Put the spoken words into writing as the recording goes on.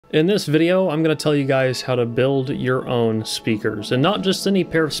In this video, I'm going to tell you guys how to build your own speakers, and not just any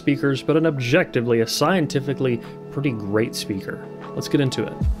pair of speakers, but an objectively, a scientifically pretty great speaker. Let's get into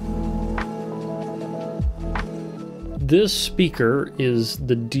it. This speaker is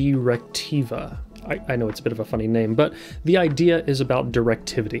the Directiva. I know it's a bit of a funny name, but the idea is about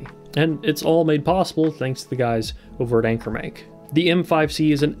directivity, and it's all made possible thanks to the guys over at AnkerMake. The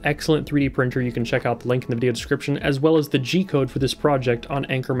M5C is an excellent 3D printer. You can check out the link in the video description, as well as the G-code for this project on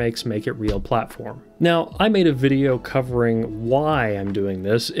AnkerMake's Make It Real platform. Now, I made a video covering why I'm doing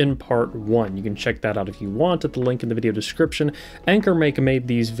this in part 1. You can check that out if you want at the link in the video description. AnkerMake made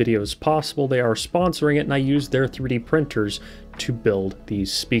these videos possible. They are sponsoring it, and I used their 3D printers to build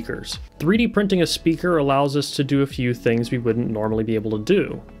these speakers. 3D printing a speaker allows us to do a few things we wouldn't normally be able to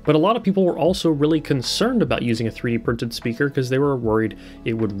do. But a lot of people were also really concerned about using a 3D printed speaker because they were worried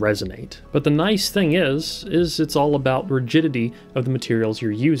it would resonate. But the nice thing is it's all about rigidity of the materials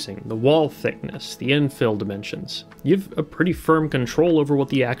you're using, the wall thickness, the infill dimensions. You have a pretty firm control over what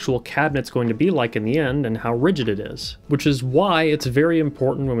the actual cabinet's going to be like in the end and how rigid it is. Which is why it's very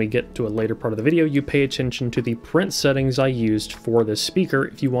important when we get to a later part of the video you pay attention to the print settings I used for this speaker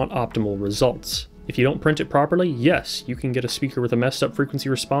if you want optimal results. If you don't print it properly, yes, you can get a speaker with a messed up frequency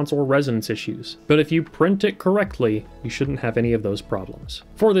response or resonance issues. But if you print it correctly, you shouldn't have any of those problems.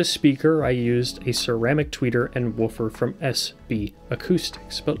 For this speaker, I used a ceramic tweeter and woofer from SB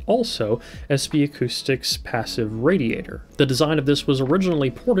Acoustics, but also SB Acoustics passive radiator. The design of this was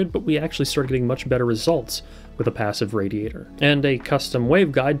originally ported, but we actually started getting much better results with a passive radiator, and a custom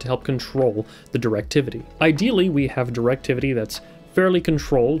waveguide to help control the directivity. Ideally, we have directivity that's fairly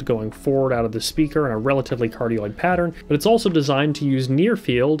controlled going forward out of the speaker in a relatively cardioid pattern, but it's also designed to use near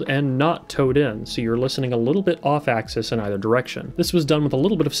field and not towed in, so you're listening a little bit off axis in either direction. This was done with a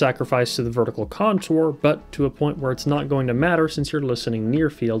little bit of sacrifice to the vertical contour, but to a point where it's not going to matter since you're listening near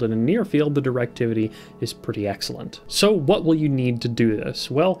field, and in near field the directivity is pretty excellent. So what will you need to do this?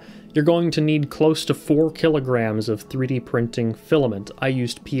 Well, you're going to need close to 4 kilograms of 3D printing filament. I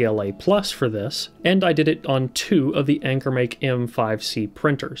used PLA Plus for this, and I did it on 2 of the AnkerMake M5C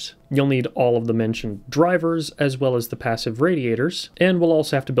printers. You'll need all of the mentioned drivers, as well as the passive radiators, and we'll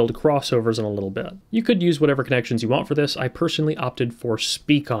also have to build crossovers in a little bit. You could use whatever connections you want for this. I personally opted for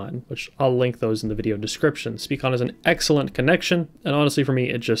Speakon, which I'll link those in the video description. Speakon is an excellent connection, and honestly for me,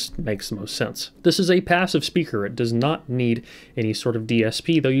 it just makes the most sense. This is a passive speaker. It does not need any sort of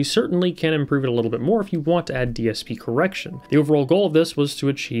DSP, though you certainly can improve it a little bit more if you want to add DSP correction. The overall goal of this was to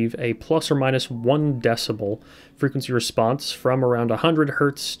achieve a plus or minus 1 decibel frequency response from around 100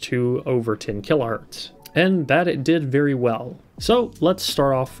 Hertz to over 10 kilohertz. And that it did very well. So let's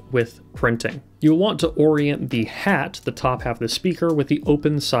start off with printing. You'll want to orient the hat, the top half of the speaker, with the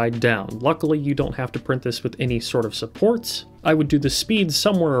open side down. Luckily, you don't have to print this with any sort of supports. I would do the speed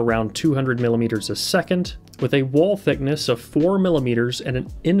somewhere around 200 millimeters a second, with a wall thickness of 4 millimeters and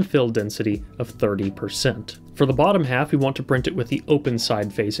an infill density of 30%. For the bottom half, we want to print it with the open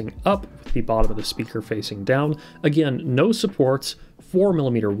side facing up, with the bottom of the speaker facing down. Again, no supports, 4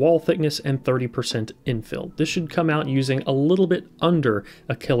 millimeter wall thickness, and 30% infill. This should come out using a little bit under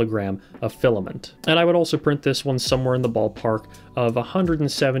a kilogram of filament. And I would also print this one somewhere in the ballpark of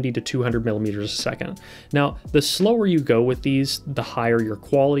 170 to 200 millimeters a second. Now, the slower you go with these, the higher your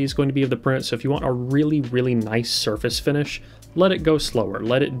quality is going to be of the print. So if you want a really, really nice surface finish, let it go slower.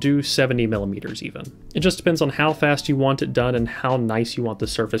 Let it do 70 millimeters even. It just depends on how fast you want it done and how nice you want the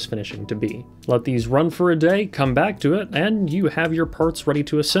surface finishing to be. Let these run for a day, come back to it, and you have your parts ready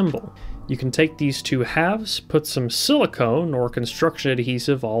to assemble. You can take these 2 halves, put some silicone or construction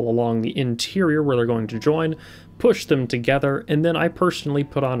adhesive all along the interior where they're going to join, push them together, and then I personally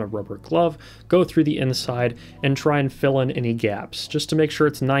put on a rubber glove, go through the inside, and try and fill in any gaps, just to make sure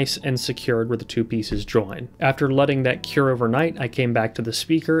it's nice and secured where the 2 pieces join. After letting that cure overnight, I came back to the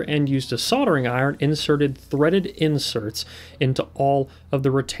speaker and used a soldering iron, inserted threaded inserts into all of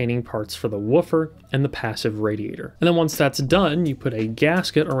the retaining parts for the woofer and the passive radiator. And then once that's done, you put a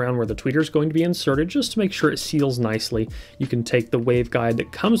gasket around where the tweeter is going to be inserted just to make sure it seals nicely. You can take the waveguide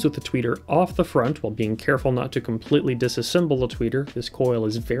that comes with the tweeter off the front while being careful not to completely disassemble the tweeter. This coil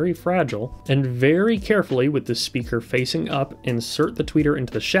is very fragile. And very carefully, with the speaker facing up, insert the tweeter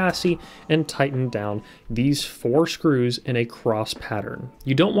into the chassis and tighten down these 4 screws in a cross pattern.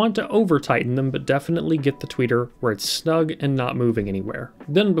 You don't want to over tighten them, but definitely get the tweeter where it's snug and not moving anywhere.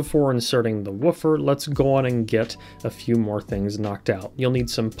 Then before inserting the woofer, let's go on and get a few more things knocked out. You'll need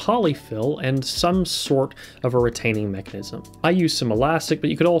some polyfill and some sort of a retaining mechanism. I use some elastic, but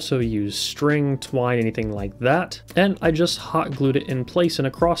you could also use string, twine, anything like that. And I just hot glued it in place in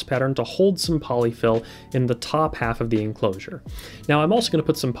a cross pattern to hold some polyfill in the top half of the enclosure. Now I'm also going to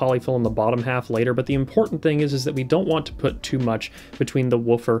put some polyfill in the bottom half later, but the important thing is that we don't want to put too much between the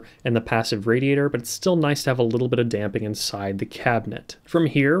woofer and the passive radiator, but it's still nice to have a little bit of damping inside the cabinet. From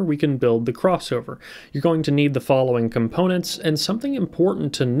here, we can build the crossover. You're going to need the following components, and something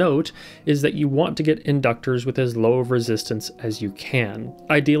important to note is that you want to get inductors with as low of resistance as you can,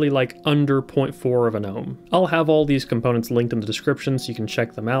 ideally like under 0.4 of an ohm. I'll have all these components linked in the description so you can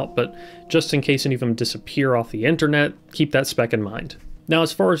check them out, but just in case any of them disappear off the internet, keep that spec in mind. Now,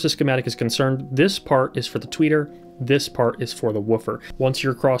 as far as the schematic is concerned, this part is for the tweeter, this part is for the woofer. Once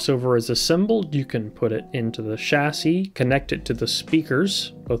your crossover is assembled, you can put it into the chassis, connect it to the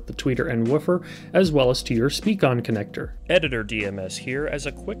speakers, both the tweeter and woofer, as well as to your speak-on connector. Editor DMS here. As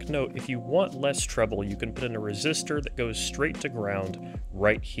a quick note, if you want less treble, you can put in a resistor that goes straight to ground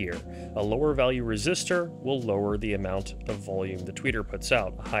right here. A lower value resistor will lower the amount of volume the tweeter puts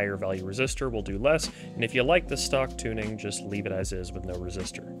out. A higher value resistor will do less, and if you like the stock tuning, just leave it as is with no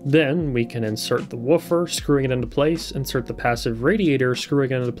resistor. Then we can insert the woofer, screwing it into place, insert the passive radiator,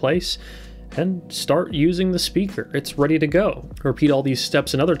 screwing it into place, and start using the speaker. It's ready to go. Repeat all these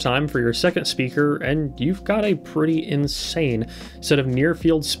steps another time for your second speaker, and you've got a pretty insane set of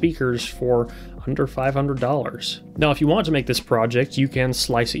near-field speakers for under $500. Now, if you want to make this project, you can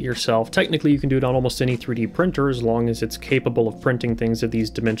slice it yourself. Technically, you can do it on almost any 3D printer as long as it's capable of printing things of these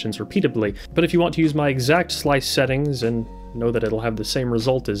dimensions repeatably. But if you want to use my exact slice settings and know that it'll have the same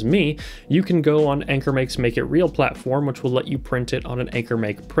result as me, you can go on AnkerMake's Make It Real platform, which will let you print it on an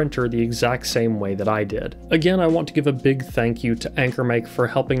AnkerMake printer the exact same way that I did. Again, I want to give a big thank you to AnkerMake for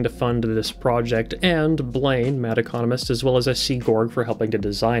helping to fund this project, and Blaine, Mad Economist, as well as SC Gorg for helping to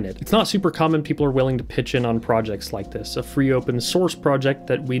design it. It's not super common people are willing to pitch in on projects like this, a free open source project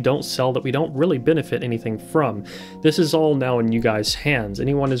that we don't sell, that we don't really benefit anything from. This is all now in you guys' hands.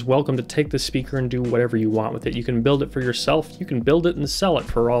 Anyone is welcome to take the speaker and do whatever you want with it. You can build it for yourself, you can build it and sell it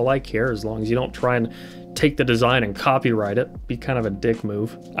for all I care, as long as you don't try and take the design and copyright it. Be kind of a dick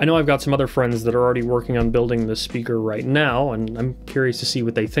move. I know I've got some other friends that are already working on building this speaker right now, and I'm curious to see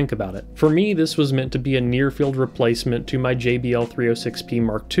what they think about it. For me, this was meant to be a near-field replacement to my JBL 306P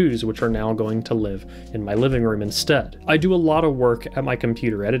Mark IIs, which are now going to live in my living room instead. I do a lot of work at my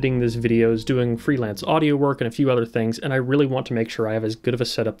computer, editing these videos, doing freelance audio work, and a few other things, and I really want to make sure I have as good of a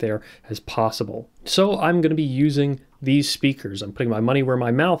setup there as possible. So I'm going to be using these speakers. I'm putting my money where my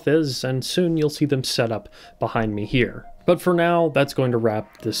mouth is, and soon you'll see them set up behind me here. But for now, that's going to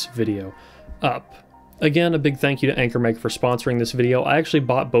wrap this video up. Again, a big thank you to AnkerMake for sponsoring this video. I actually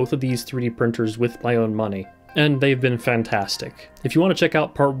bought both of these 3D printers with my own money, and they've been fantastic. If you want to check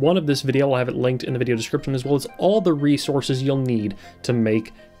out part 1 of this video, I'll have it linked in the video description, as well as all the resources you'll need to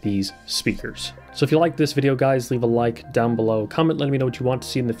make these speakers. So if you like this video, guys, leave a like down below, comment letting me know what you want to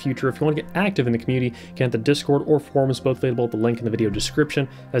see in the future. If you want to get active in the community, you can hit the Discord or forums, both available at the link in the video description.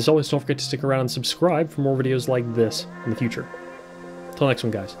 As always, don't forget to stick around and subscribe for more videos like this in the future. Till next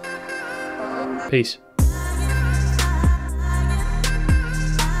one, guys. Peace.